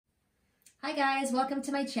Hi guys, welcome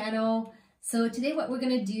to my channel. So today what we're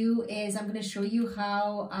going to do is I'm going to show you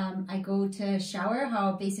how I go to shower,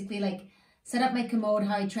 how basically like set up my commode,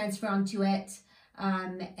 how I transfer onto it.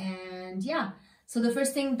 And yeah, so the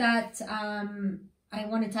first thing that I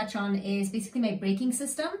want to touch on is basically my braking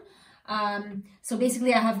system. So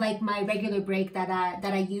basically I have like my regular brake that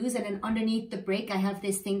I use, and then underneath the brake I have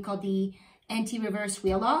this thing called the anti-reverse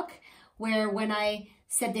wheel lock, where when I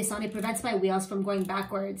set this on, it prevents my wheels from going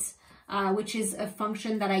backwards. Which is a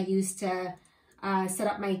function that I use to set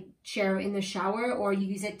up my chair in the shower, or you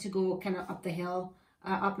use it to go kind of up the hill,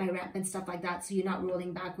 up my ramp and stuff like that, so you're not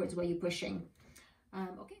rolling backwards while you're pushing.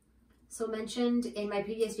 Okay, so mentioned in my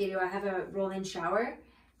previous video, I have a roll-in shower,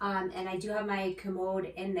 and I do have my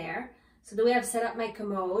commode in there. So the way I've set up my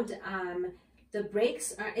commode, the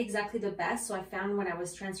brakes aren't exactly the best, so I found when I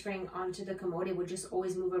was transferring onto the commode, it would just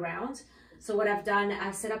always move around. So what I've done,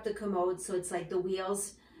 I've set up the commode so it's like the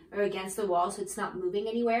wheels or against the wall, so it's not moving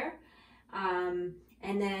anywhere. And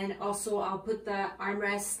then also I'll put the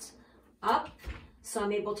armrest up so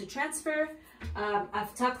I'm able to transfer.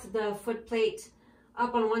 I've tucked the foot plate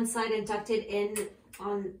up on one side and tucked it in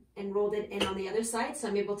and rolled it in on the other side, so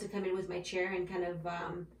I'm able to come in with my chair and kind of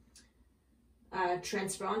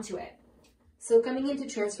transfer onto it. So coming into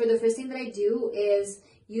transfer, the first thing that I do is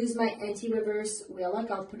use my anti-reverse wheel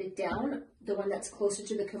lock. I'll put it down, the one that's closer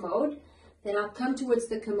to the commode. Then I'll come towards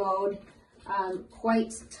the commode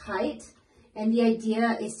quite tight, and the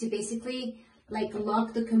idea is to basically like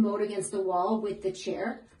lock the commode against the wall with the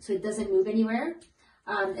chair so it doesn't move anywhere.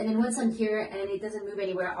 And then once I'm here and it doesn't move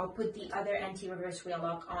anywhere, I'll put the other anti-reverse wheel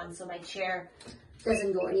lock on so my chair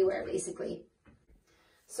doesn't go anywhere basically.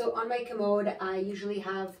 So on my commode, I usually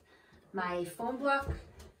have my foam block,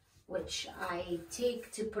 which I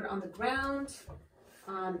take to put on the ground,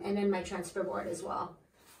 and then my transfer board as well.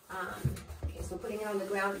 Okay, so putting it on the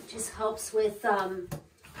ground just helps with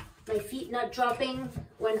my feet not dropping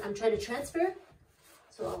when I'm trying to transfer.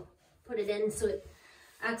 So I'll put it in so it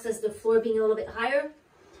acts as the floor being a little bit higher.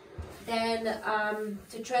 Then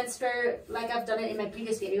to transfer, like I've done it in my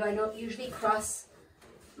previous video, I don't usually cross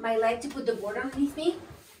my leg to put the board underneath me.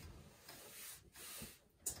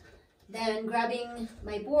 Then grabbing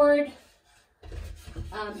my board,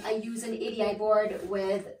 I use an ADI board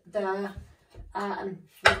with the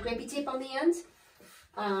grippy tape on the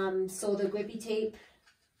end. So the grippy tape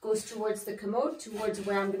goes towards the commode, towards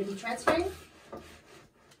where I'm going to be transferring.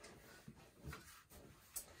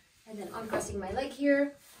 And then uncrossing my leg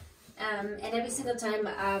here. And every single time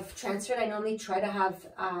I've transferred, I normally try to have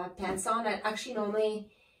pants on. I actually normally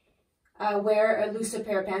wear a looser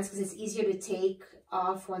pair of pants because it's easier to take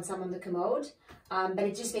off once I'm on the commode. But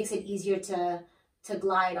it just makes it easier to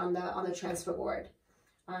glide on the transfer board.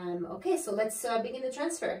 Okay, so let's begin the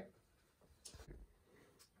transfer.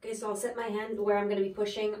 Okay, so I'll set my hand where I'm going to be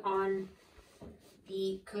pushing on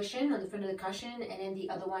the cushion, on the front of the cushion, and then the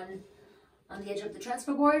other one on the edge of the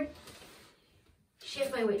transfer board.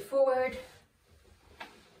 Shift my weight forward,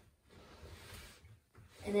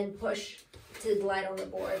 and then push to glide on the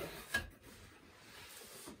board.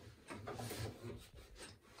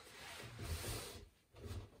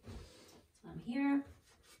 So I'm here.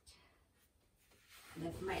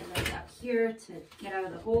 Lift my leg up here to get out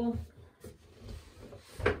of the hole.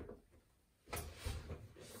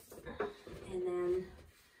 And then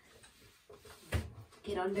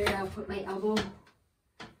get under. I'll put my elbow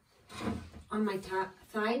on my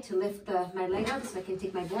thigh to lift my leg out so I can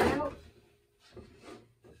take my board out.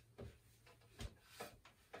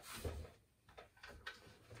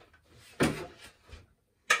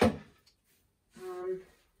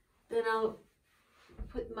 Then I'll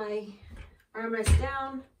put my armrest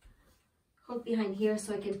down, hold behind here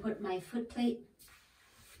so I can put my foot plate,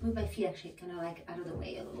 move my feet actually kind of like out of the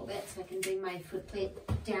way a little bit so I can bring my foot plate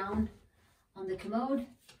down on the commode.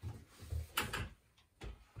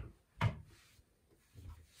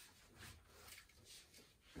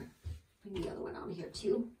 Bring the other one on here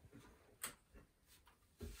too.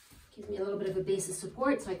 Gives me a little bit of a base of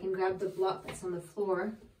support so I can grab the block that's on the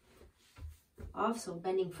floor off, so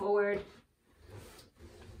bending forward.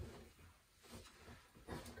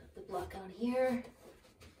 Block out here.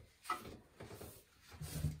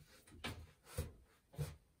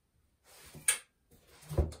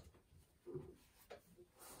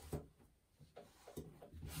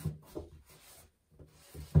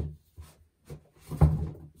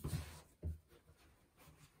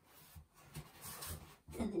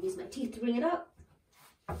 And then use my teeth to bring it up.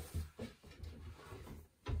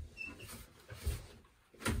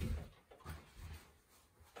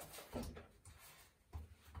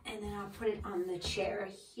 And then I'll put it on the chair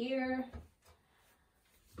here.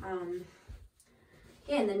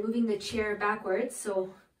 Okay, and then moving the chair backwards.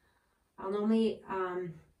 So I'll normally,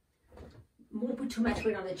 won't put too much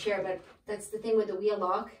weight on the chair, but that's the thing with the wheel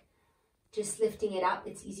lock. Just lifting it up,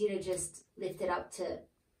 it's easy to just lift it up to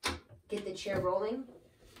get the chair rolling.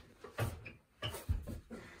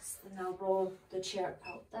 So then I'll roll the chair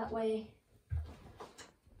out that way.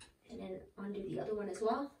 And then undo the other one as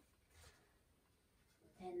well.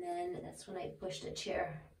 And then that's when I push the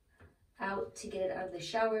chair out to get it out of the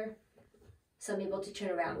shower. So I'm able to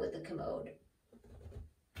turn around with the Commode.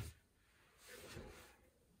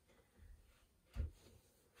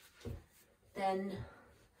 Then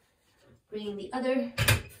bringing the other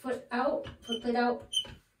foot plate out,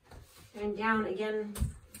 and down again,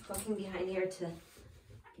 fucking behind here to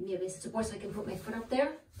give me a base of support so I can put my foot up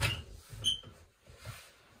there.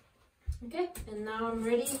 Okay, and now I'm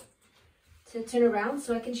ready to turn around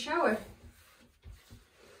so I can shower.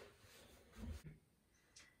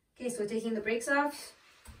 Okay, so taking the brakes off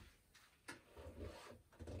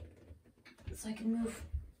so I can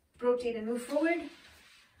rotate and move forward.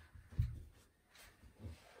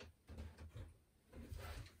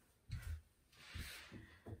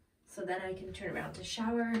 So then I can turn around to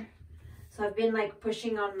shower. So I've been like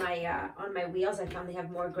pushing on my wheels. I found they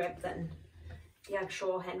have more grip than the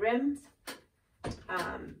actual hand rims.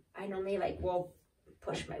 I normally will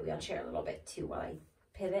push my wheelchair a little bit too while I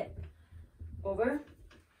pivot over.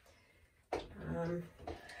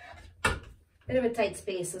 Bit of a tight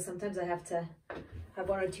space, so sometimes I have to have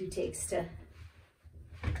 1 or 2 takes to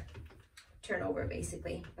turn over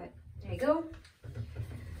basically, but there you go.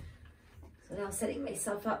 So now I'm setting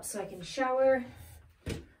myself up so I can shower.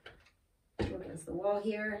 Go against the wall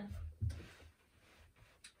here.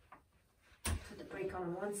 Put the brake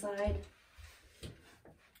on one side.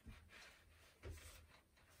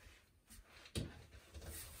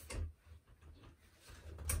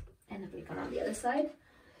 And the brake on the other side.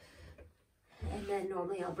 And then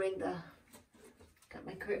normally I'll bring got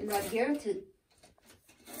my curtain rod here to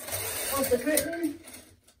close the curtain.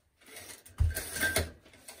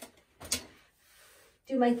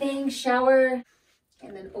 Do my thing, shower,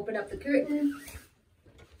 and then open up the curtain.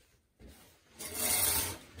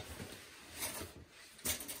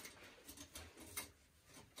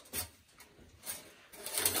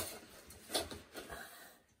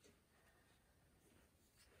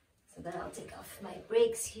 So then I'll take off my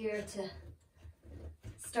brakes here to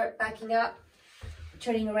start backing up,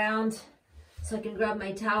 turning around so I can grab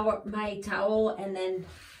my towel and then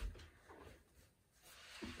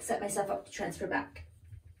set myself up to transfer back.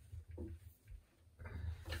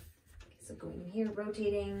 So going in here,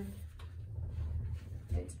 rotating.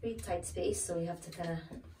 It's a pretty tight space, so you have to kind of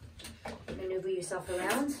maneuver yourself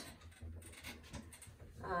around.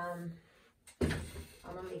 I'll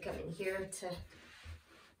normally come in here to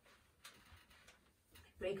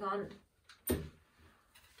brake on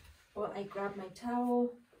while I grab my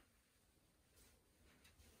towel.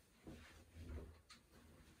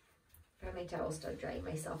 Grab my towel, start drying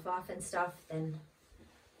myself off and stuff, then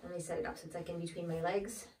let me set it up so it's like in between my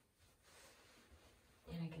legs.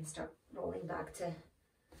 And I can start rolling back to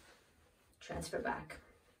transfer back.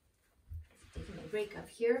 Taking my brake up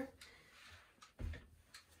here.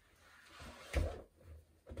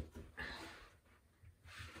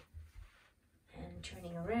 And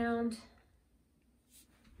turning around.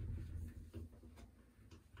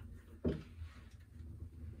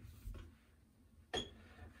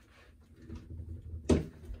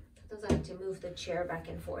 Sometimes I have to move the chair back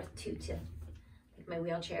and forth too, to make my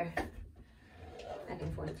wheelchair back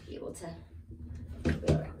and forth to be able to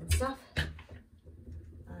wheel around and stuff.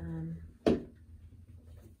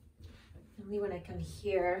 Only when I come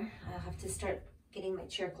here, I'll have to start getting my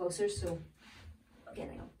chair closer. So again,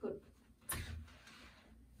 I'll put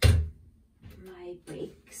my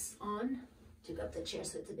brakes on to grab the chair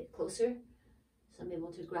so it's a bit closer. So I'm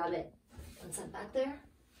able to grab it once I'm back there.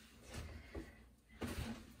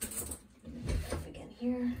 Again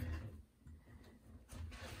here.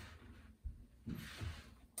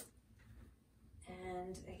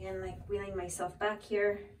 And again, like wheeling myself back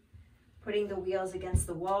here, putting the wheels against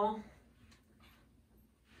the wall.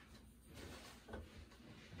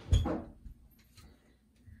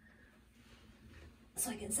 So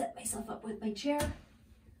I can set myself up with my chair. The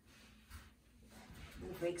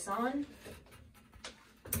brakes on.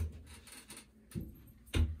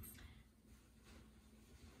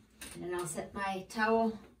 And then I'll set my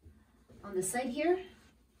towel on the side here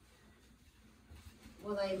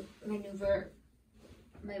while I maneuver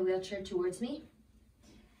my wheelchair towards me.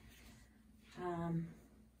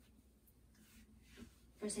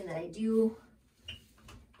 First thing that I do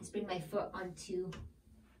is bring my foot onto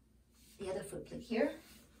the other foot plate here.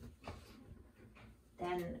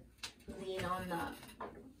 Then lean on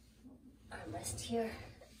the armrest here.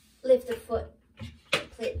 Lift the foot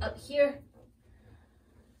plate up here.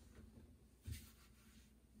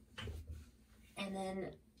 And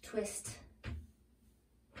then twist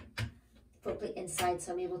the foot plate inside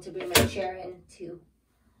so I'm able to bring my chair in to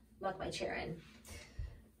lock my chair in.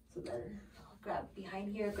 So then I'll grab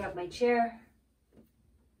behind here, grab my chair.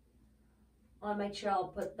 On my chair, I'll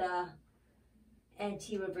put the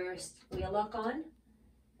anti-reversed wheel lock on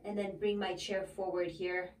and then bring my chair forward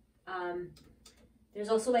here. There's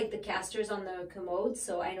also like the casters on the Commode,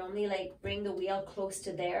 so I normally like bring the wheel close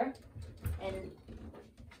to there and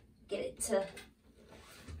get it to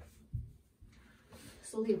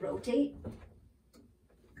slowly rotate.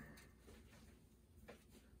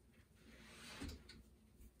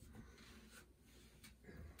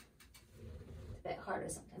 It's a bit harder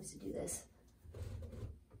sometimes to do this.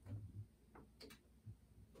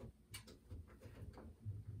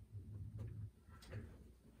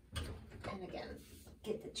 And again,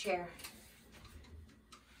 get the chair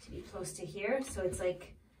to be close to here, so it's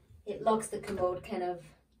like it locks the Commode kind of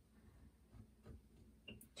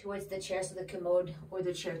towards the chair so the Commode or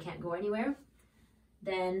the chair can't go anywhere.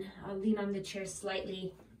 Then I'll lean on the chair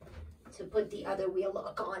slightly to put the other wheel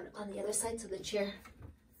lock on the other side so the chair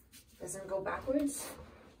doesn't go backwards.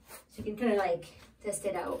 So you can kind of like test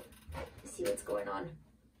it out to see what's going on.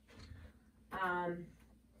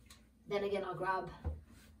 Then again, I'll grab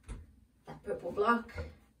that purple block.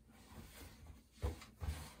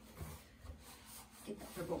 Get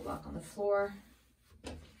that purple block on the floor.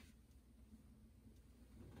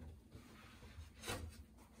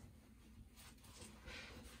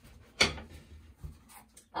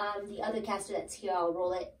 The other caster that's here, I'll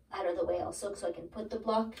roll it out of the way also so I can put the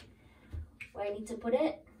block where I need to put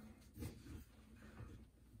it.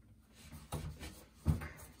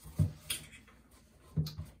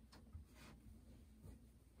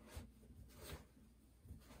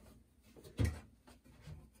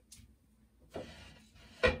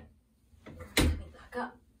 Back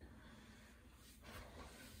up.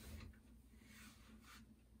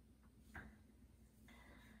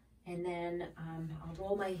 And then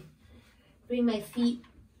I'll bring my feet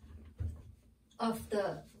off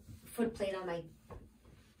the foot plate on my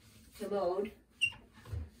Commode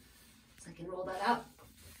so I can roll that up.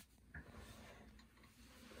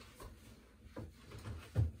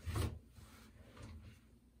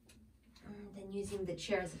 And then using the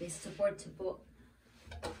chair as a base support to put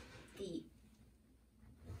the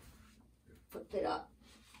foot plate up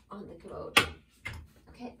on the Commode.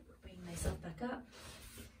 Okay, bring myself back up.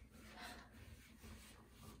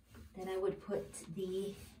 Then I would put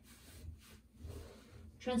the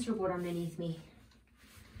transfer board underneath me.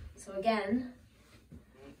 So again,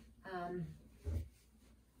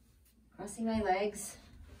 crossing my legs.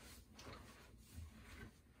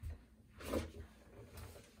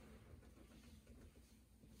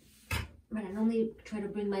 But I normally try to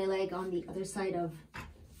bring my leg on the other side of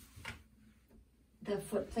the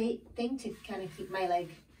foot plate thing to kind of keep my leg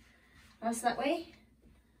crossed that way.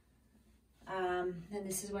 Then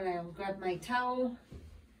this is when I'll grab my towel,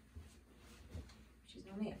 which is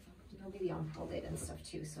normally unfolded and stuff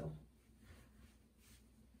too, so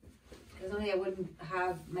because normally I wouldn't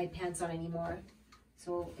have my pants on anymore,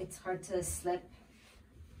 so it's hard to slip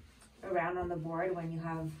around on the board when you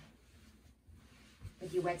have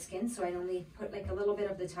like your wet skin. So I normally put like a little bit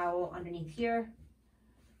of the towel underneath here.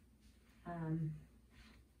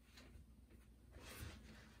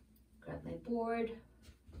 Grab my board.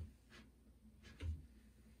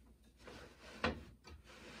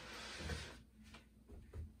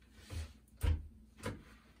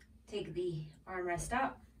 Take the armrest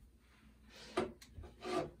up.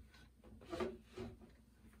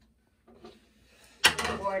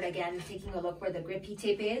 Board again, taking a look where the grippy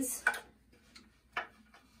tape is,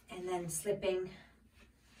 and then slipping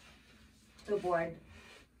the board.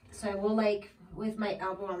 So I will, like with my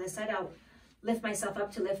elbow on this side, I'll lift myself up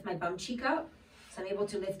to lift my bum cheek up. So I'm able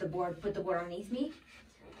to lift the board, put the board underneath me.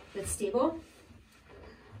 It's stable.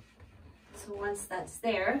 So once that's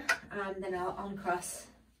there, then I'll uncross.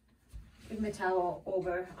 Bring the towel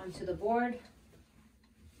over onto the board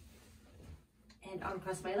and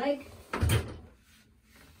uncross my leg.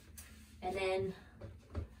 And then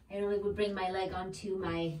I normally would bring my leg onto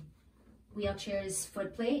my wheelchair's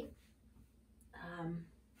foot plate.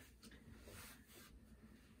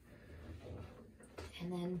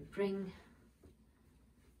 And then bring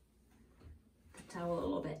the towel a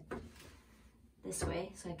little bit this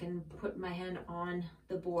way so I can put my hand on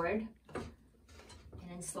the board and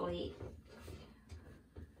then slowly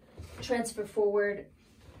transfer forward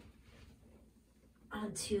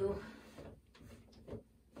onto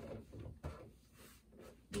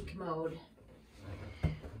the Commode.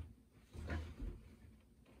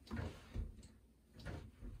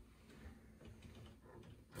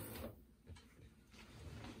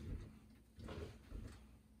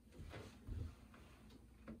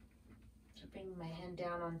 Bring my hand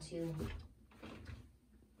down onto the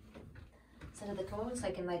side of the Commode so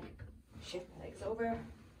I can like shift my legs over.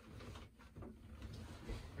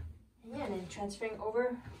 And yeah, and then transferring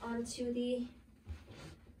over onto the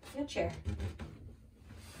wheelchair.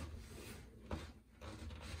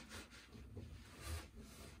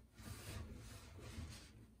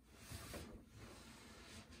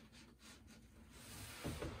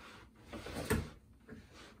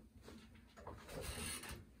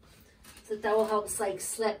 So that will help like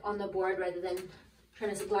slip on the board rather than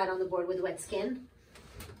trying to glide on the board with wet skin.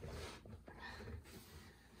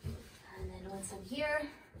 And then once I'm here,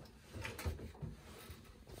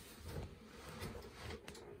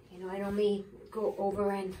 you know, I normally go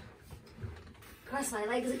over and cross my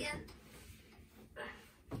legs again.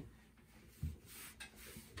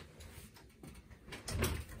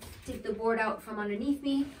 Take the board out from underneath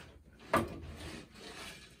me.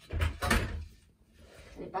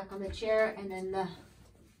 Back on the chair, and then the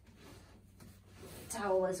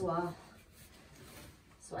towel as well.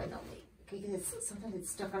 So I normally, because sometimes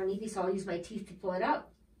it's stuck underneath me, so I'll use my teeth to pull it out.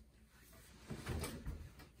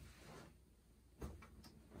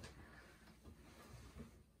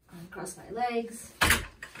 Uncross my legs.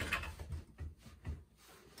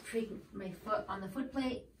 Take my foot on the foot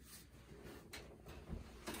plate.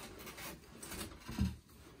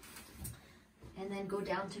 And then go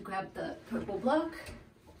down to grab the purple block.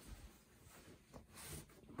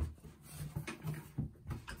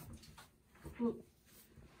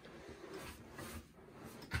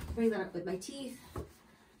 Bring that up with my teeth,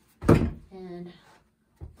 and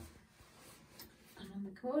I'm on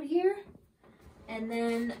the Commode here, and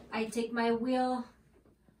then I take my wheel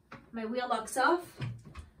locks off,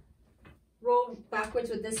 roll backwards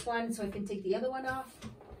with this one so I can take the other one off,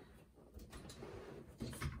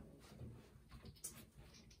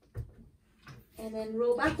 and then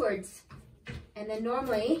roll backwards. And then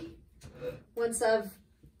normally, once I've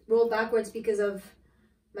rolled backwards because of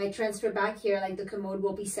my transfer back here, like the Commode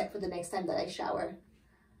will be set for the next time that I shower.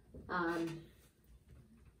 Yeah,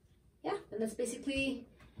 and that's basically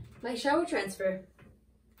my shower transfer.